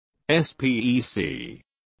SPEC,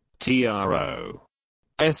 TRO,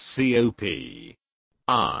 SCOP,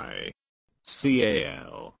 I,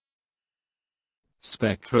 CAL.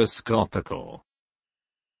 Spectroscopical.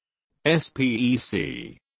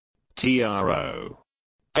 SPEC, TRO,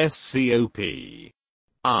 SCOP,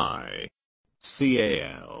 I,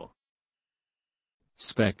 CAL.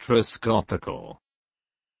 Spectroscopical.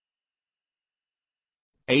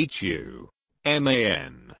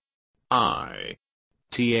 HUMAN, I,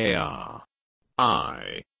 TAR,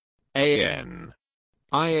 I, AN,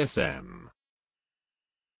 ISM.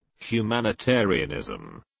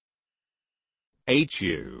 Humanitarianism.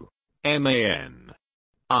 HUMAN,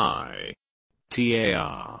 I,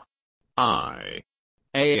 TAR, I,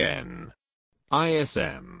 AN,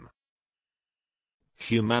 ISM.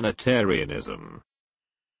 Humanitarianism.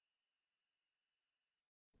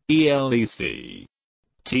 ELEC,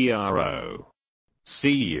 TRO,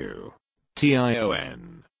 CU,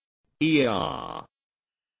 TION, ER.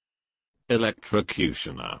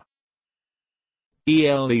 Electrocutioner.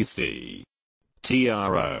 ELEC,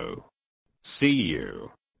 TRO,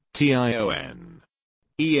 CU, TION,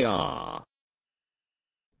 ER.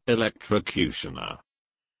 Electrocutioner.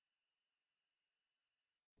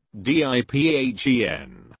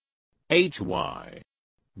 DIPHEN, HY,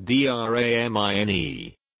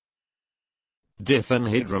 DRAMINE.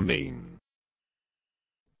 Diphenhydramine.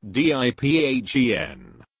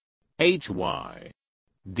 DIPHEN, HY,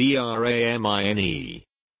 DRAMINE.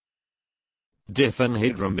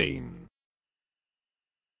 Diphenhydramine.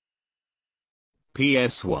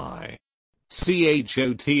 PSY,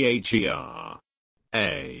 CHOTHER,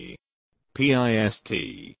 A, PIST.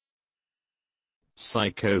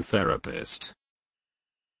 Psychotherapist.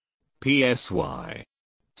 PSY,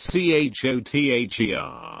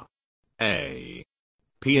 CHOTHER, A,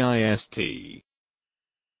 PIST.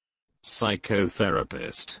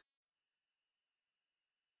 Psychotherapist.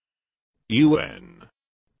 UN,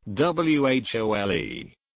 WHOLE,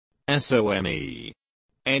 SOME,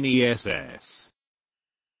 NESS.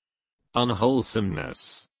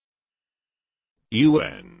 Unwholesomeness.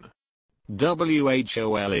 UN,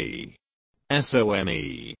 WHOLE,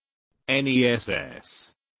 SOME,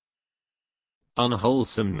 NESS.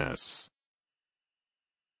 Unwholesomeness.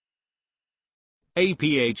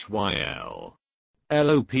 APHYL,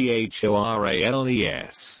 LOPHORALES.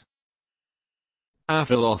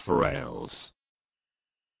 Aphilophorales.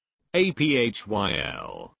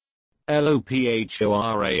 APHYL, LOPHORALES.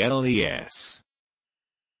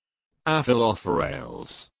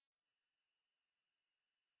 Aphilophorales.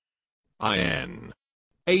 IN,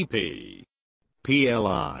 AP,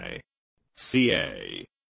 PLI, CA,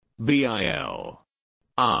 BIL,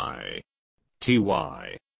 I,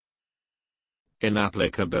 TY.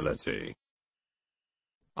 Inapplicability.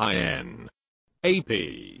 IN,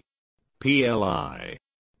 AP, PLI,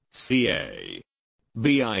 CA,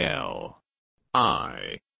 BIL,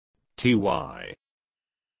 I, TY.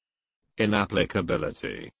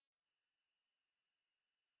 Inapplicability.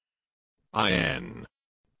 IN,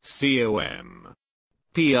 COM,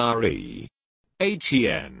 PRE,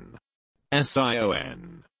 HEN,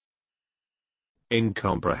 SION.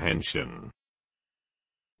 Incomprehension.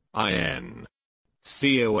 IN,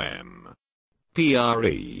 COM,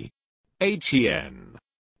 PRE, HEN,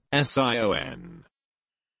 SION.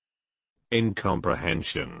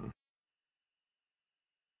 Incomprehension.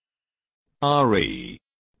 RE,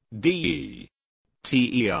 DE,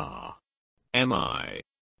 TER, MI,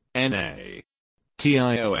 NA,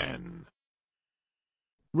 TION.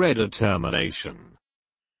 Redetermination.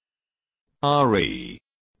 RE,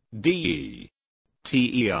 DE,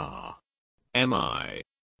 TER, MI,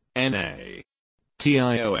 NA,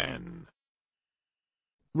 TION.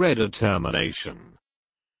 Redetermination.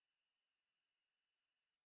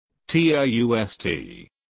 TRUST,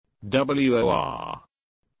 WOR,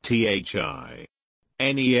 THI,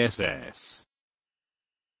 NESS.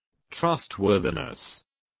 Trustworthiness.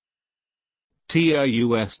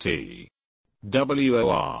 TRUST,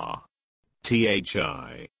 WOR,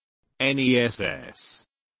 THI, NESS.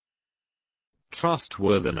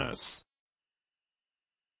 Trustworthiness.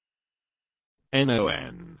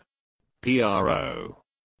 NON, PRO,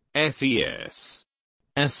 FES,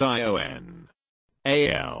 SION,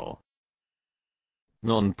 AL.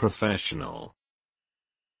 Non-professional.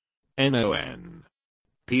 NON,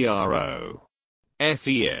 PRO,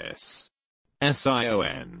 FES,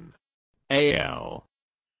 SION, AL.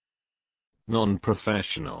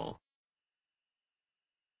 Non-professional.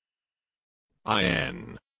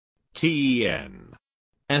 IN, TEN,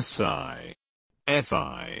 SI,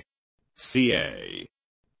 FI, CA,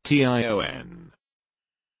 TION.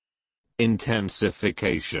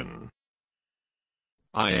 Intensification.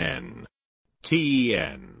 intensification.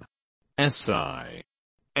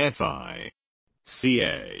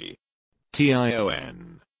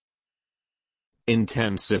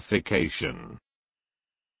 Intensification.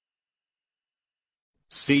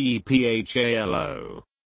 CEPHALO.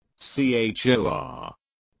 CHORDA.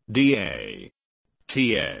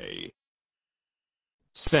 TA.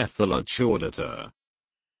 Cephalachordata.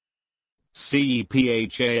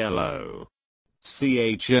 CEPHALO.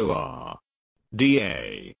 CHORDA.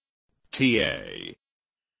 TA.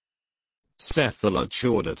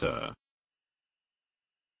 Cephalachordata.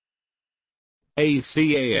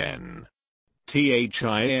 ACAN.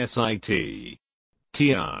 THISIT.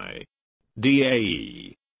 TI.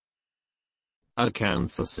 DAE.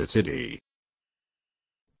 Acanthocytidae.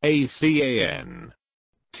 ACAN.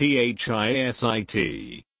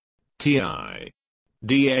 THISIT. TI.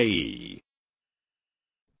 DAE.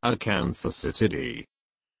 Acanthocytidae.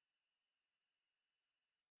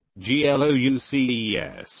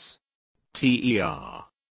 GLOUCES. TER.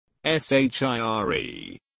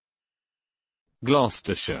 SHIRE.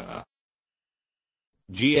 Gloucestershire.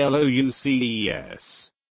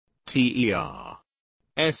 GLOUCES. TER.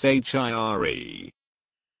 SHIRE.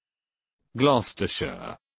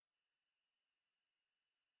 Gloucestershire.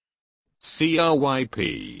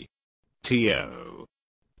 CRYP. TO.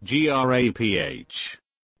 GRAPH.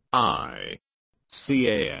 I.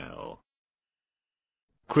 CAL.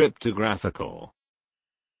 Cryptographical.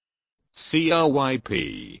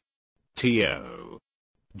 CRYP. TO.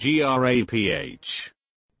 GRAPH.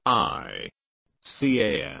 I.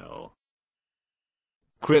 CAL.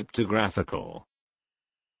 Cryptographical.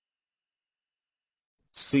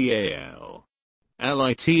 CAL.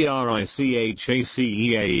 LITRICHACEAE.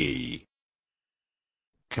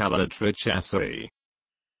 Calatrichaceae.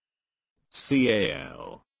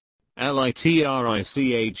 CAL.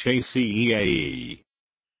 LITRICHACEAE.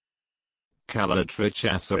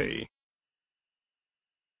 Calatrichaceae.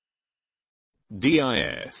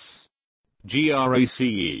 DIS.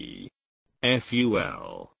 GRACE.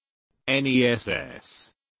 FUL.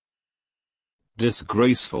 NESS.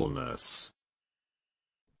 Disgracefulness.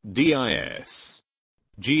 DIS.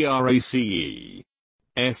 GRACE.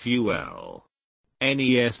 FUL.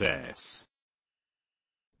 NESS.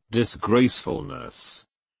 Disgracefulness.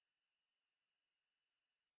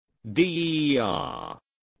 DER.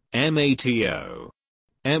 MATO.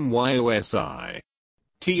 MYOSI.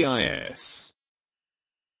 TIS.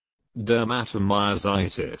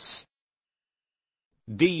 Dermatomyositis.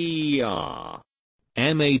 DER.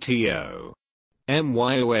 MATO.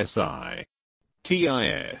 MYOSI.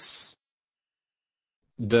 TIS.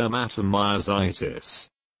 Dermatomyositis.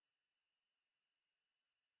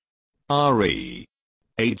 RE.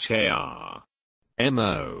 HAR.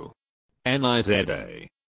 MO. NIZA.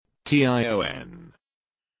 TION.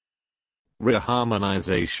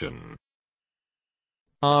 Reharmonization.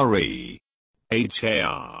 RE.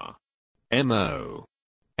 HAR. MO.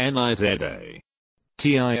 NIZA.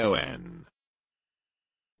 TION.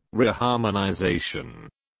 Reharmonization.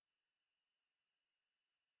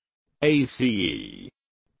 ACE.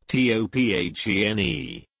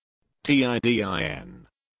 TOPHENE. TIDIN.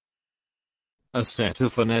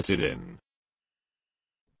 Acetophonetidine.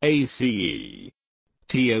 ACE.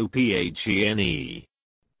 TOPHENE.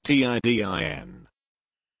 TIDIN.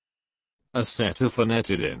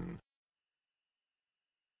 Acetophonetidine.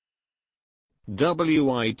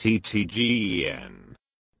 WITTGEN.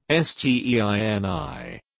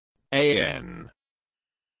 STEINI. AN.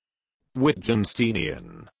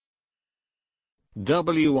 Wittgensteinian.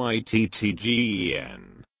 WITTGEN.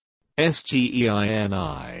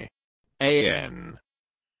 STEINI. AN.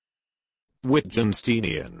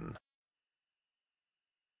 Wittgensteinian.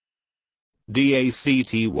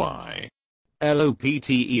 DACTY.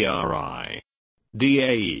 LOPTERI.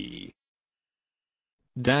 DAE.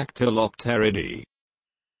 Dactylopteridae.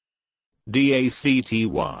 DACTY.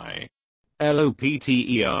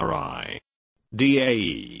 LOPTERI.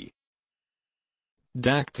 DAE.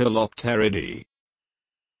 Dactylopteridae.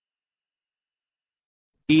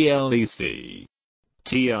 ELEC.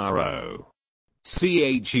 TRO.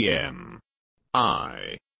 CHEM.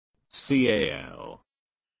 I. CAL.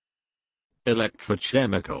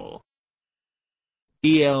 Electrochemical.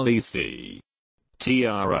 ELEC.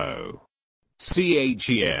 TRO.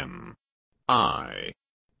 CHEM. I.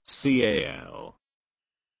 CAL.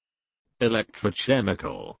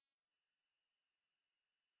 Electrochemical.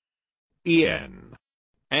 EN.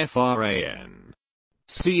 FRAN.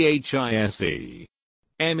 CHISE.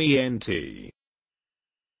 MENT.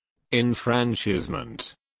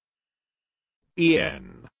 Enfranchisement.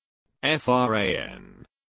 EN. FRAN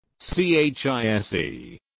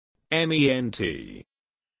CHISE MENT.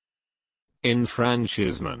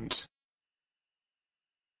 Enfranchisement.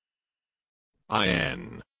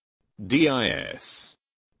 INDIS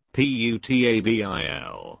PUTABILITY.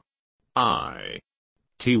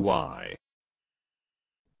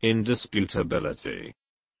 Indisputability.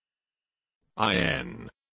 INDIS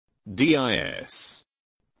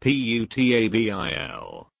PUTABILITY.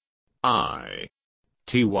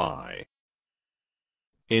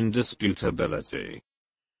 Indisputability.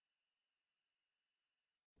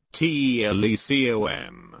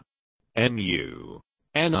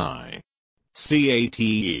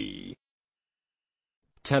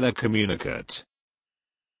 TELECOM MUNICATE.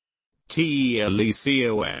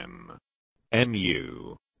 Telecommunicate.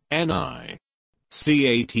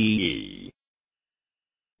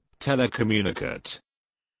 TELECOM MUNICATE. Telecommunicate.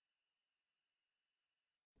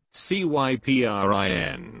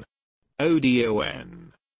 CYPRIN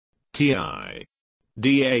ODON TIDAE.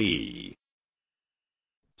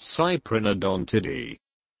 Cyprinodontidae.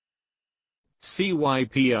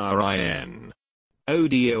 CYPRIN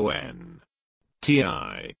ODON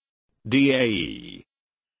TIDAE.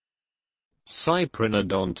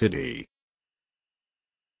 Cyprinodontidae.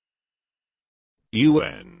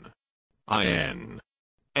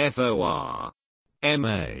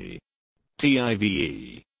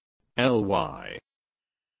 UNINFORMATIVE LY.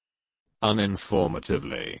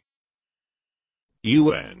 Uninformatively.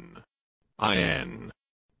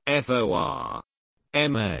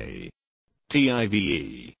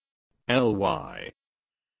 UNINFORMATIVE LY.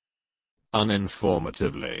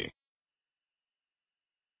 Uninformatively.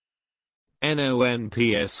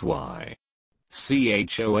 NONPSY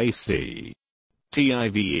CHOAC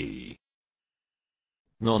TIVE.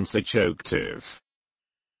 Nonsachoctive.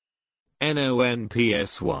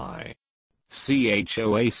 NONPSY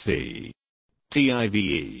CHOAC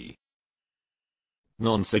TIVE.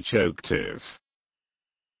 Nonsachoctive.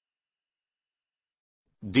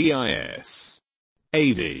 DIS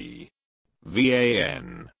AD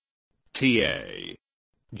VAN TA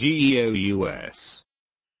GEOUS.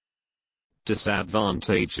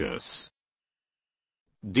 Disadvantageous.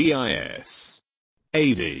 DIS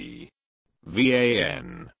AD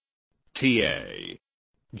VAN TA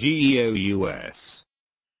GEOUS.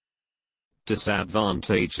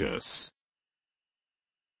 Disadvantageous.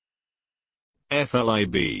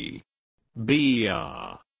 FLIB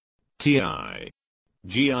BER TI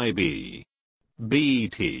GIB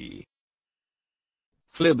BT.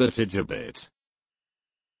 Flibbertigibbet.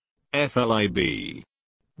 FLIB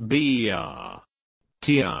BER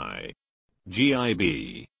TI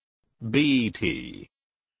GIB BT.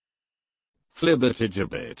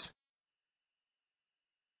 Flibbertigibbet.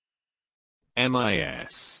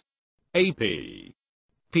 MIS AP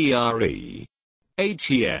PRE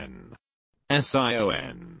HEN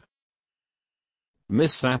SION.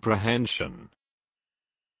 Misapprehension.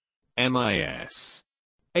 MIS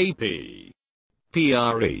AP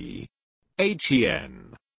PRE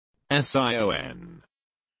HEN SION.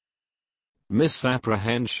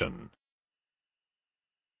 Misapprehension.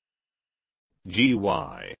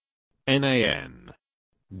 GY NAN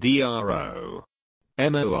DRO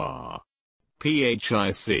MOR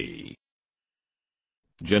PHIC.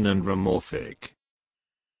 Gynandromorphic.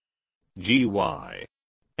 GY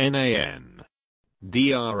NAN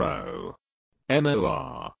DRO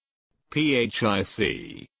MOR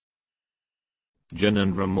PHIC.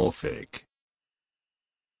 Gynandromorphic.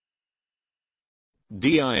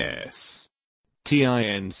 DIS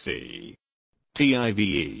TINC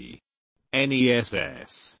TIVE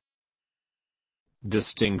NESS.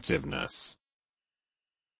 Distinctiveness.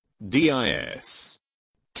 DIS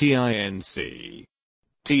TINC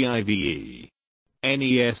TIVE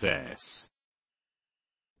NESS.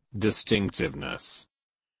 Distinctiveness.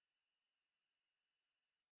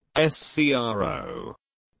 SCRO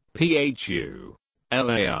PHU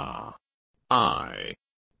LAR I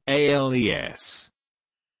ALES.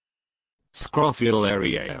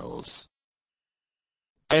 Scrophulariales.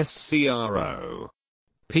 SCRO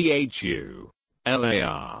PHU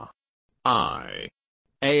LAR I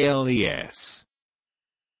ALES.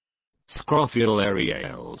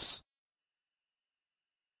 Scrophulariales.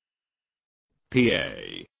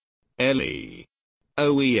 PA LE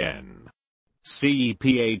OEN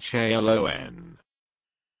CEPHALON.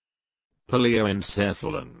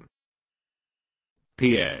 Paleoencephalon.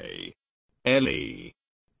 PA LE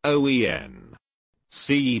OEN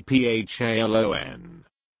CEPHALON.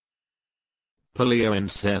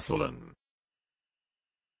 Paleoencephalon.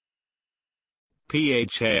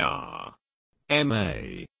 PHAR MA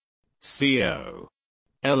CO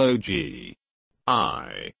Logical.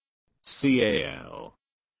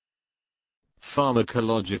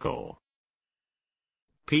 Pharmacological.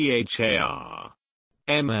 Pharmacological.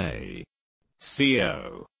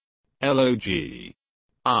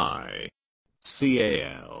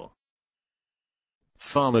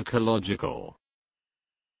 Pharmacological.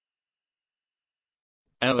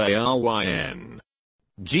 Laryn.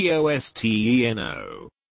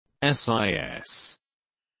 Gostenosis.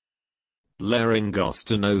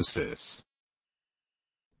 Laryngostenosis.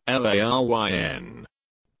 Laryn.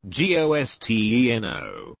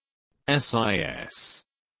 Gostenosis.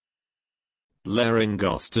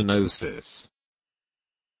 Laryngostenosis.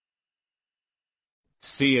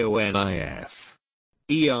 CONIF.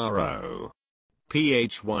 ERO.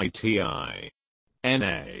 PHYTI.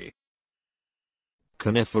 NA.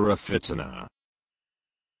 Conifera foetana.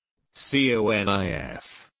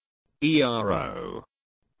 CONIF. ERO.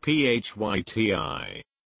 PHYTI.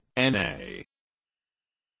 NA.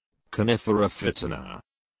 Conifera foetana.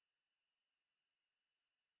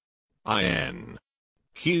 IN.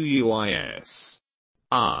 QUIS.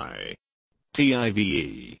 I.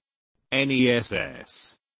 TIVE.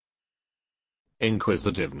 NESS.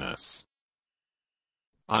 Inquisitiveness.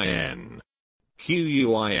 IN.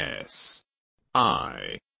 QUIS.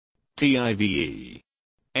 I. TIVE.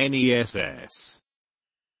 NESS.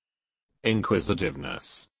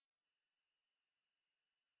 Inquisitiveness.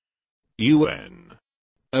 UN.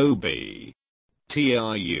 OB.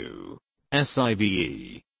 TRU.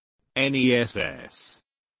 SIVE. NESS.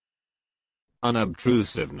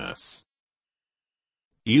 Unobtrusiveness.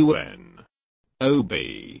 UN. OB.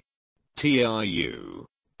 TRU.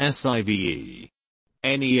 SIVE.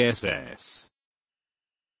 NESS.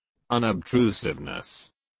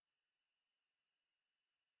 Unobtrusiveness.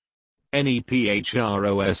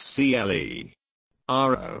 NEPHROSCLE.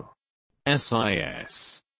 RO.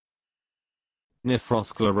 SIS.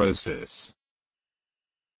 Nephrosclerosis.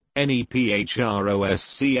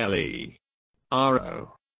 NEPHROSCLE.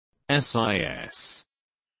 RO. SIS.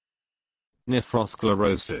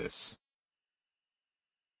 Nephrosclerosis.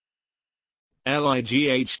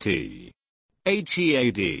 LIGHT.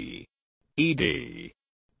 HEAD. ED.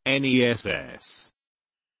 NESS.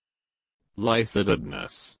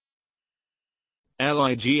 Lightheadedness.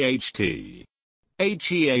 LIGHT.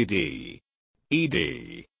 HEAD.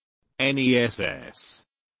 ED. NESS.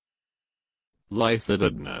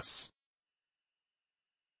 Lightheadedness.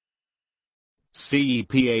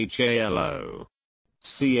 CEPHALO.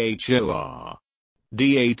 CHOR.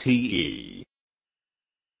 DATE.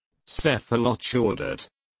 Cephalochordate.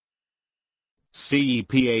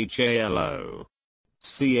 CEPHALO.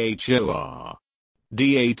 CHOR.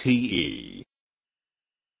 DATE.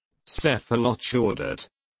 Cephalochordate.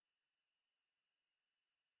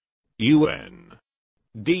 UN.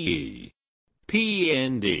 DE.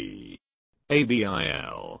 PEND.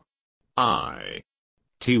 ABIL.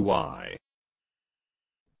 ITY.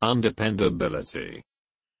 Undependability.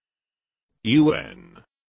 UN.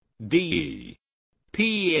 DE.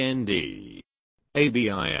 PEND.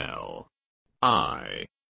 ABIL. ITY.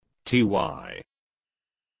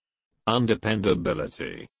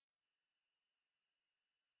 Undependability.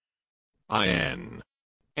 IN.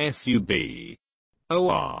 SUB.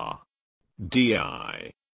 OR.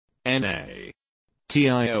 DI. NA.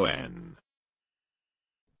 TION.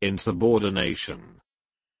 Insubordination.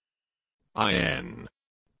 IN.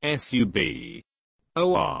 SUB.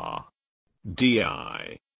 OR.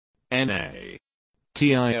 DI. NA.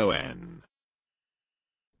 TION.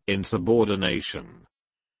 Insubordination.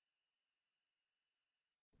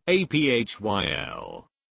 APHYL.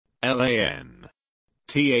 LAN.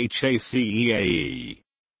 THACEAE.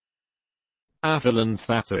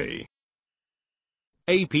 Aphylanthate.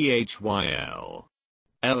 APHYL.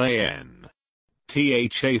 LAN.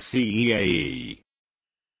 THACEAE.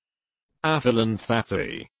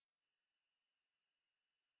 Aphylanthate.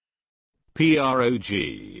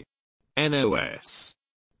 PROG. NOS.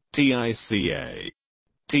 TICA.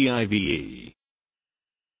 TIVE.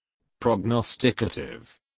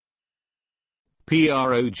 Prognosticative.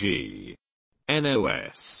 PROG.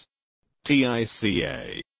 NOS.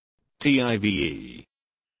 TICA. TIVE.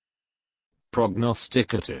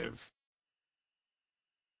 Prognosticative.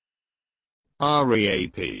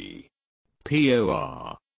 REAP.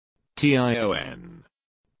 POR. TION.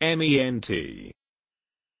 MENT.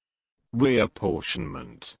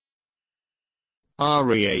 Reapportionment.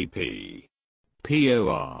 REAP.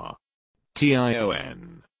 POR.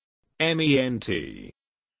 TION. MENT.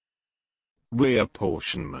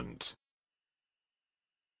 Reapportionment.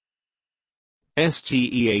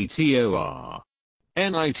 STEATOR.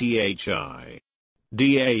 NITHI.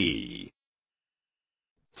 DAE.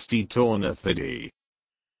 Steatornithidae.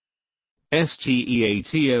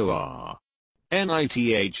 STEATOR.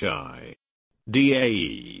 NITHI.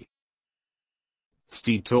 DAE.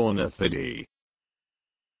 Steatornithidae.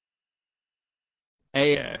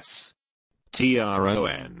 AS.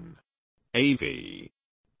 TRON. AV.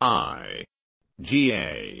 I.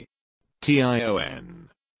 GA. TION.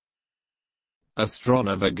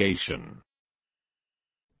 Astronavigation.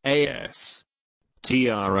 AS.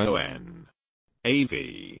 TRON. AV.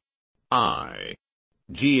 I.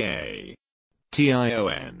 GA.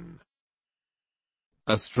 TION.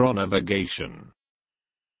 Astronavigation.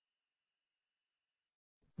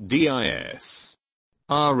 DIS.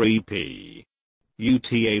 REP.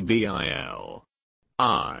 UTABIL.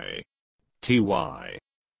 I. TY.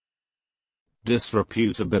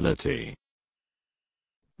 Disreputability.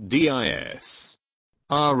 DIS.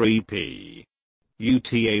 REP.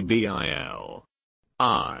 UTABIL.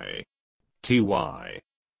 I. TY.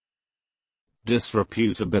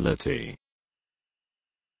 Disreputability.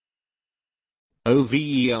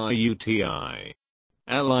 OVERUTI.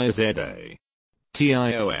 LIZA.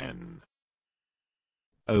 TION.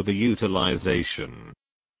 Overutilization.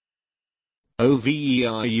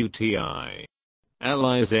 OVERUTI.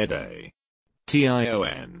 LIZA.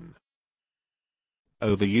 TION.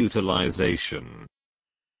 Overutilization.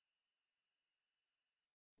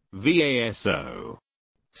 VASO.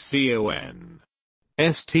 CON.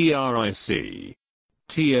 STRIC.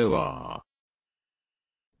 TOR.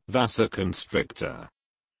 Vasoconstrictor.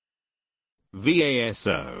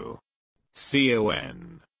 VASO.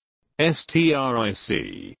 CON.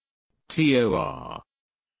 STRIC. TOR.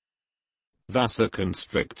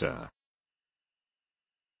 Vasoconstrictor.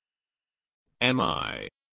 MI.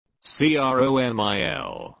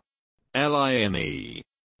 CROMIL. LIME.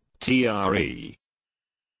 TRE.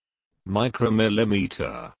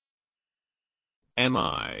 Micromillimeter.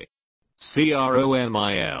 MI.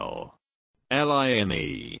 CROMIL.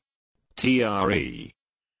 LIME. TRE.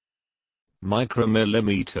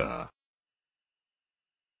 Micromillimeter.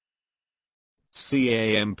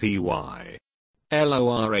 CAMPY.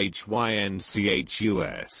 LORHYNCHUS.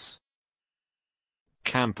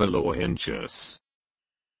 Campylorhynchus.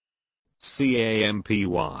 CAMPY.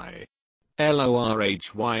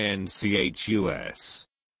 LORHYNCHUS.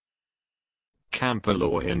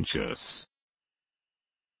 Campylorhynchus.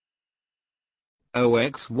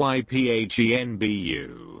 OXYPHENBU.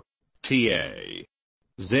 TA.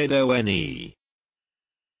 ZONE.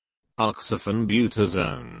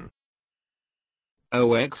 Oxyphene-butazone.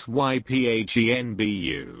 OXYPHENBU.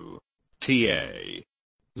 TA.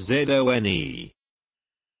 ZONE.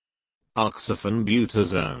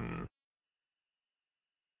 Oxyphene-butazone.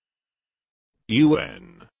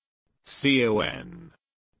 UN. CON.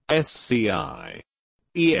 SCI.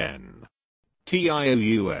 EN.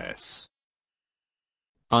 TIOUS.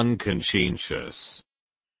 Unconscientious.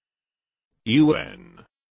 UN.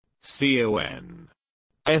 CON.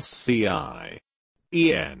 SCI.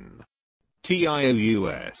 EN.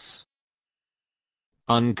 TIOUS.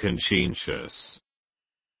 Unconscientious.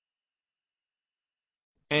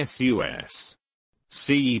 SUS.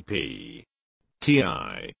 CEP.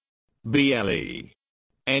 TI. BLE.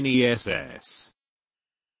 NESS.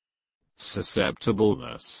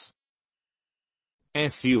 Susceptibleness.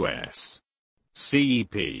 SUS.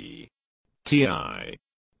 CEP. TI.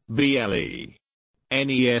 BLE.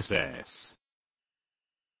 NESS.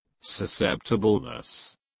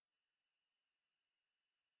 Susceptibleness.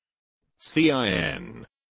 CIN.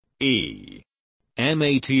 E.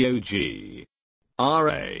 MATOG.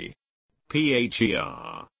 RA.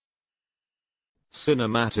 PHER.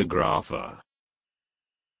 Cinematographer.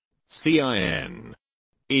 CIN.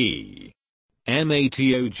 E.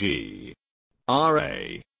 MATOG.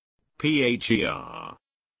 RA. PHER.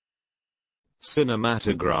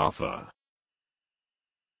 Cinematographer.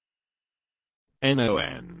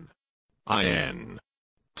 NON. IN.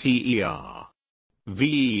 TER.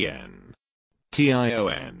 VEN.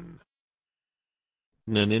 TION.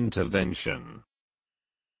 Non-intervention.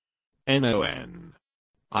 NON.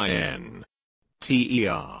 IN.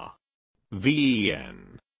 TER.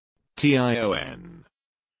 VEN. TION.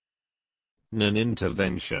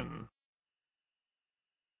 Non-intervention.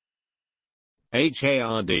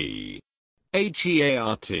 HARD.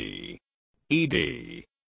 HEART. ED.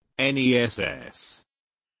 NESS.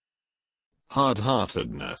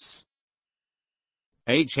 Hard-heartedness.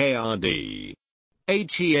 HARD.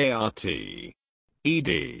 HEART.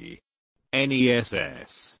 ED.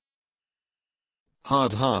 NESS.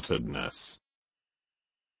 Hard-heartedness.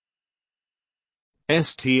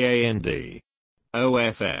 STAND.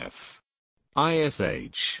 OFF.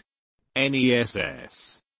 ISH.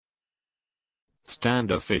 NESS.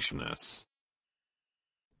 Standoffishness.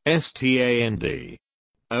 STAND.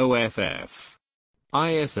 OFF.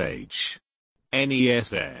 ISH.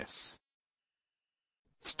 NESS.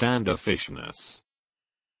 Standoffishness.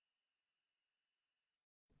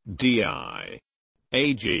 DI.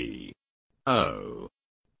 AG. O.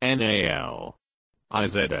 NAL.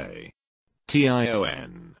 IZA.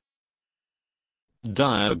 TION.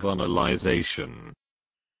 Diagonalization.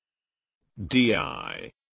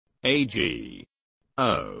 DI. AG.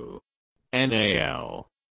 O. NAL.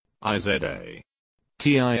 IZA.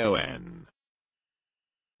 TION.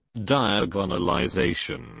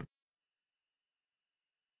 Diagonalization.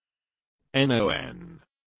 NON.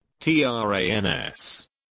 TRANS.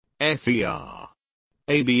 FER.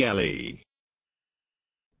 ABLE.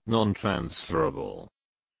 Non-transferable.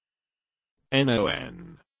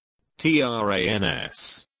 NON.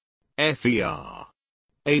 TRANS. FER.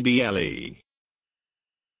 ABLE.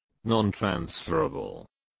 Non-transferable.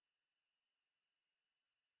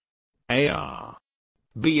 AR.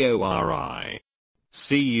 BORI.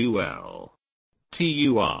 CUL.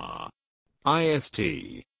 TUR. IST.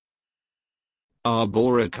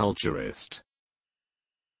 Arboriculturist.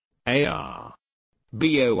 AR.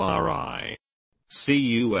 BORI.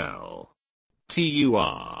 CUL.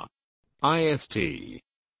 TUR. IST.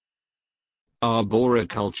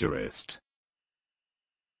 Arboriculturist.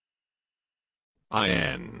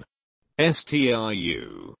 IN.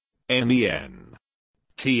 STRU. MEN.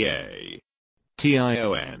 TA.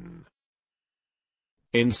 TION.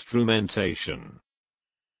 Instrumentation.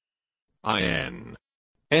 IN.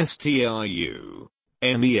 STRU.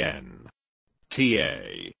 MEN.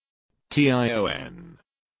 TA. TION.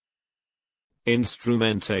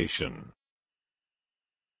 Instrumentation.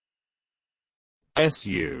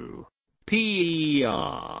 SU.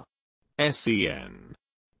 PER. SEN.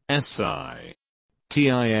 SI.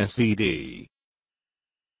 TISED.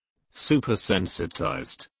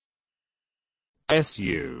 Supersensitized.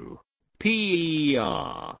 SU.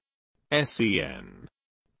 PER. SEN.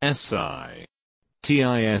 SI.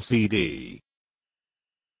 TISED.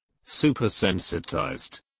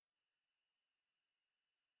 Supersensitized.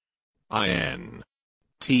 IN.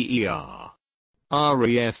 TER.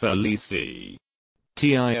 REFLEC.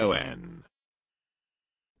 TION.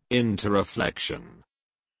 Interreflection.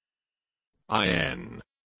 IN.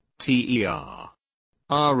 TER.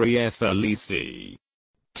 REFLEC.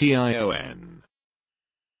 TION.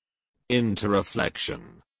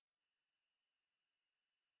 Interreflection.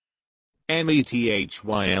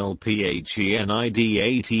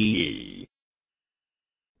 METHYLPHENIDATE.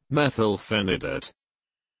 Methylphenidate.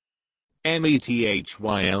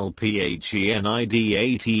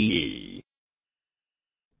 METHYLPHENIDATE.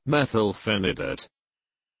 Methylphenidate.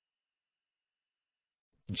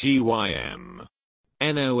 GYM.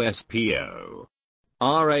 NOSPO.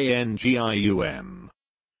 RANGIUM.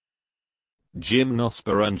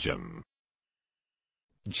 Gymnospermgium.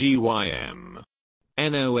 GYM.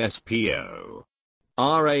 NOSPO.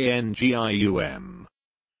 RANGIUM.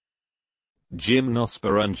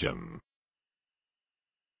 Gymnospermgium.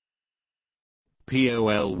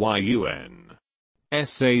 POLYUN.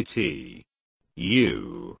 SAT.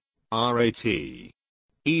 U. RAT.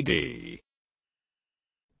 ED.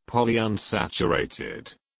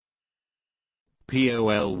 Polyunsaturated.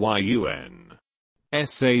 POLYUN.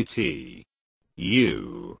 SAT.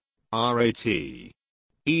 U. RAT.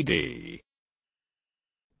 ED.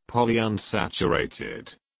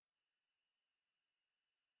 Polyunsaturated.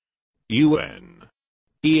 UN.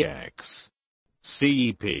 EX.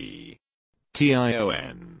 CEP.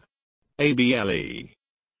 TION. ABLE.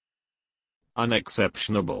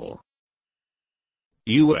 Unexceptionable.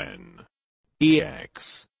 UN.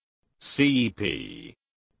 EX. CEP.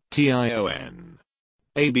 TION.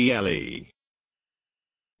 ABLE.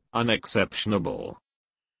 Unexceptionable.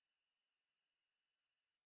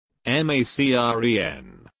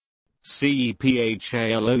 MACREN. CEPHALOUS.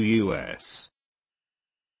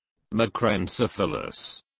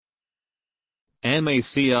 Macroencephalus.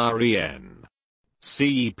 MACREN.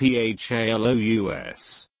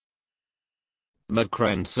 CEPHALOUS.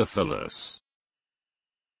 Macroencephalus.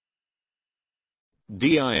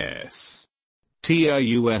 DIS.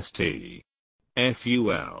 TIUST.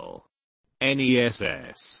 FUL.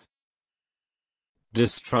 NESS.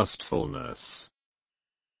 Distrustfulness.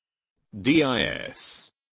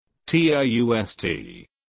 DIS. TIUST.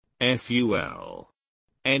 FUL.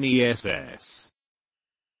 NESS.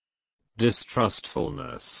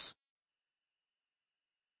 Distrustfulness.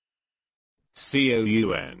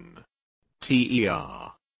 COUN.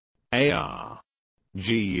 TER. AR.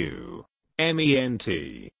 GU. MENT.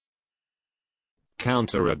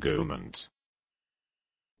 Counter-argument.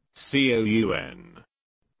 COUNTERARGUMENT.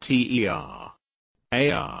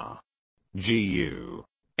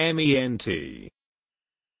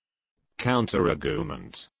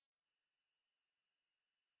 Counter-argument.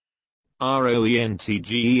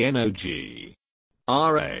 ROENTGENOG.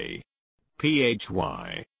 RAPHY.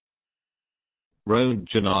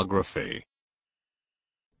 Röntgenography.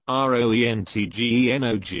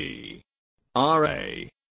 ROENTGENOG.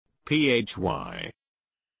 RAPHY.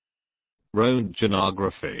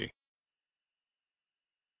 Röntgenography.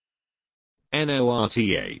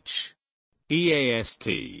 NORTH. EAST.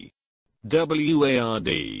 WARD.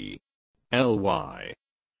 LY.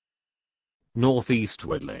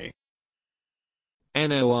 Northeastwardly.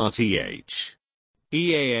 NORTH.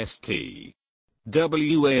 EAST.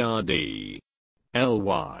 WARD.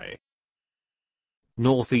 LY.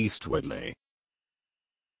 Northeastwardly.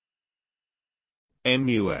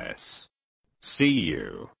 MUS.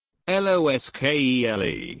 CU.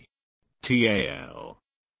 LOSKELE. TAL.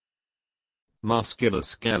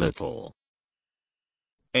 Musculoskeletal.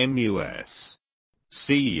 MUS.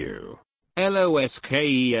 CU.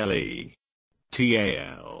 LOSKELE.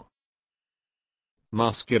 TAL.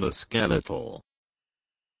 Musculoskeletal.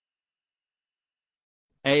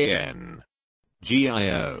 AN.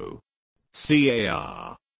 GIO.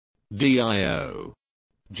 CAR. DIO.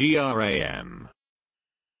 GRAM.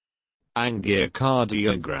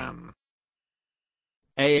 Angiocardiogram.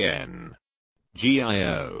 AN.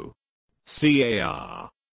 GIO. CAR.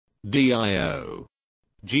 DIO.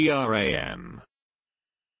 GRAM.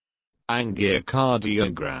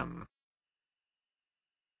 Angiocardiogram.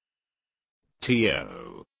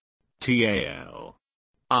 TO. TAL.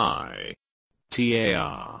 I.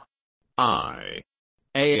 TAR. I.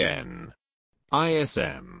 AN.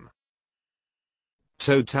 ISM.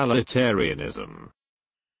 Totalitarianism.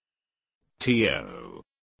 TO.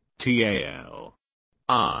 TAL.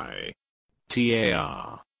 I.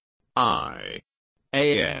 TAR. I.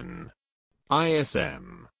 AN.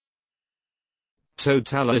 ISM.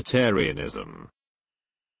 Totalitarianism.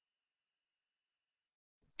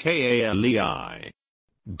 KALEI.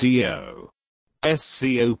 DO.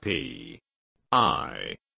 SCOP.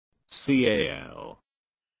 I. CAL.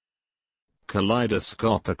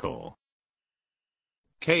 Kaleidoscopical.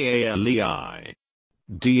 KALEI.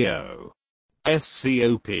 DO.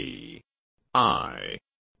 SCOP. I.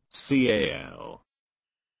 CAL.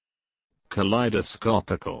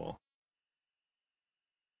 Kaleidoscopical.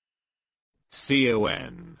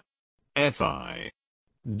 CON. FI.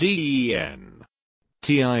 DEN.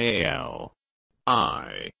 TIAL.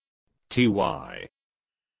 I. TY.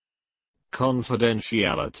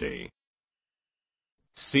 Confidentiality.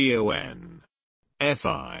 CON.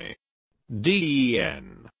 FI.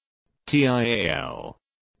 DEN. TIAL.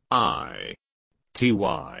 I.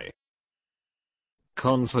 TY.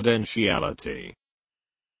 Confidentiality.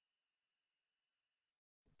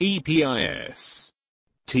 EPIS.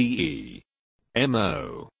 TE.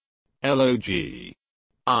 MO. LOG.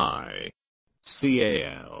 I.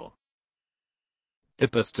 CAL.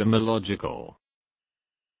 Epistemological.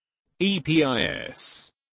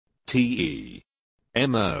 EPIS. TE.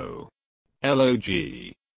 MO. LOG.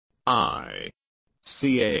 I.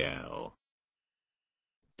 CAL.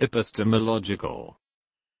 Epistemological.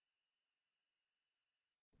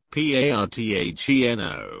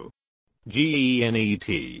 PARTHENO. GENET.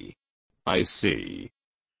 IC.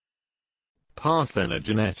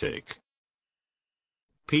 Parthenogenetic.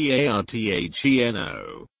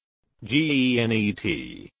 PARTHENO. GENET.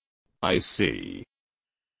 IC.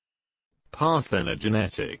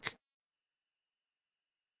 Parthenogenetic.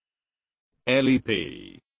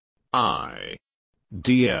 LEP. I.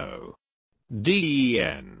 DO.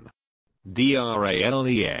 DEN.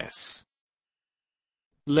 DRALES.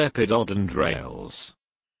 Lepidodendrales.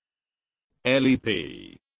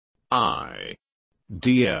 LEP. I.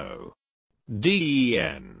 DO.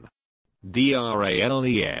 DEN.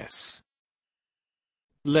 DRALES.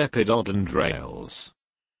 Lepidodendrales.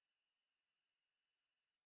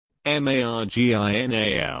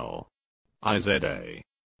 MARGINAL. IZA.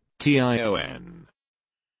 TION.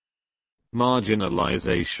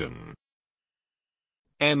 Marginalization.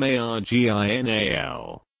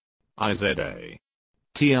 MARGINAL. IZA.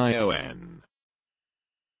 TION.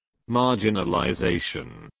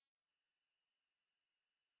 Marginalization.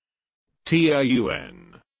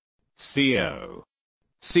 TIUN. CO.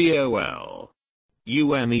 COL.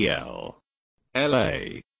 UNEL.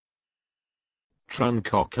 LA.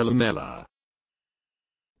 Truncocolumella.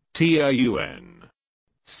 TIUN.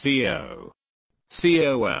 CO.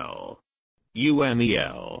 COL.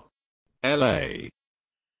 UNEL. LA.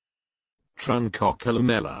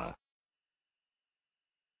 Truncocolumella.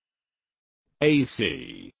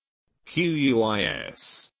 AC.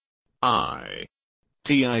 QUIS. I.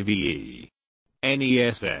 TIVE.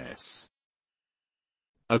 NESS.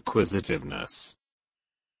 Acquisitiveness.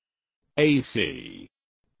 AC.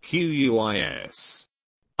 QUIS.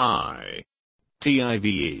 I.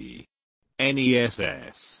 TIVE.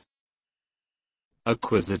 NESS.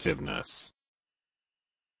 Acquisitiveness.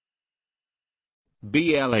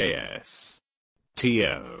 BLAS.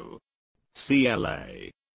 TO.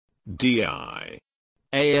 CLA. DI.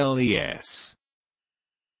 ALES.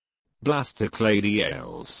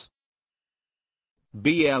 Blastocladiales.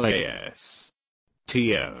 BLAS.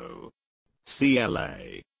 TO. CLA.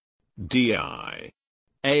 DI.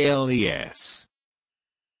 ALES.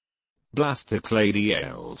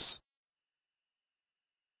 Blastocladiales.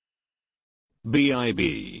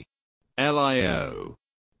 BIB. LIO.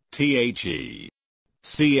 THE.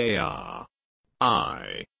 CAR.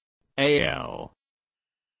 I. AL.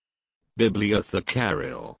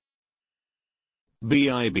 Bibliothecarial.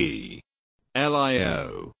 BIB.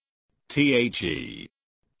 LIO. THE.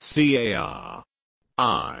 CAR.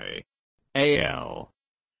 I. AL.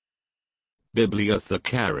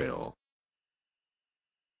 Bibliothecarial.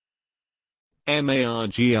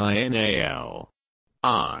 MARGINAL.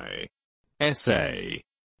 I. SA.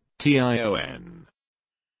 TION.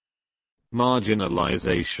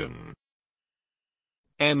 Marginalization.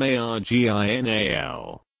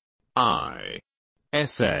 MARGINAL. I.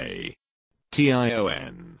 SA.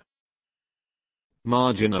 TION.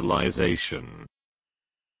 Marginalization.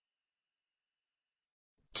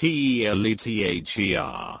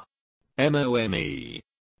 TELETHER. MOME.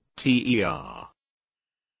 TER.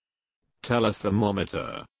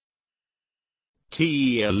 Telethermometer.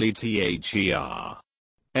 TELETHER.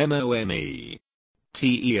 MOME.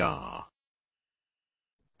 TER.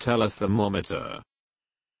 Telethermometer.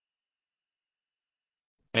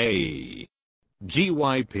 A.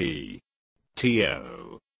 GYP.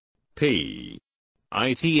 TO. P.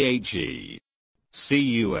 ITHE.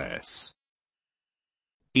 CUS.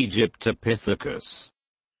 Egyptopithecus.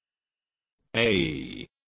 A.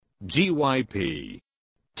 GYP.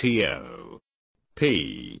 TO.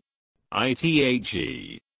 P.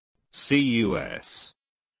 ITHE. CUS.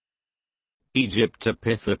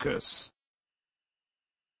 Egyptopithecus.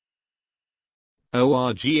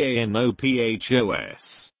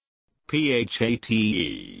 ORGANOPHOS.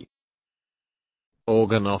 PHATE.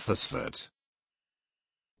 Organophosphate.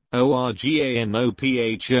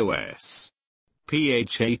 ORGANOPHOS.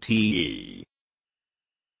 PHATE.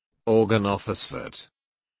 Organophosphate.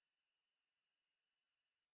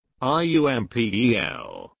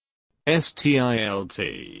 RUMPEL. STILT.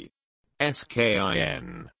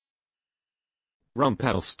 SKIN.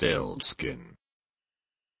 Rumpelstiltskin.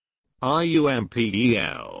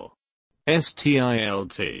 RUMPEL.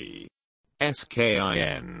 STILT.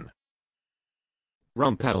 SKIN.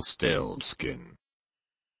 Rumpelstiltskin.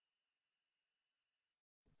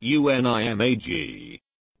 UNIMAG.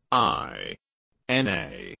 I. NA.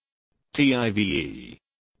 TIVE.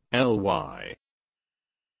 LY.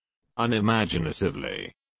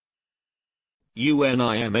 Unimaginatively.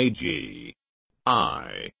 UNIMAG.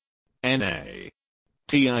 I. NA.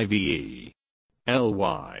 TIVE.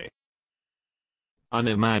 LY.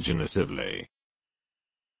 Unimaginatively.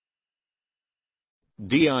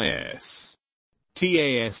 DIS.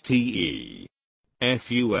 TASTE.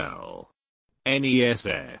 FUL.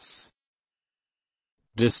 NESS.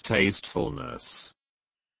 Distastefulness.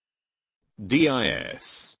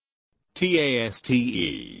 DIS.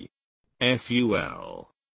 TASTE.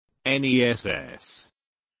 FUL. NESS.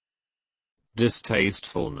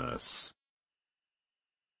 Distastefulness.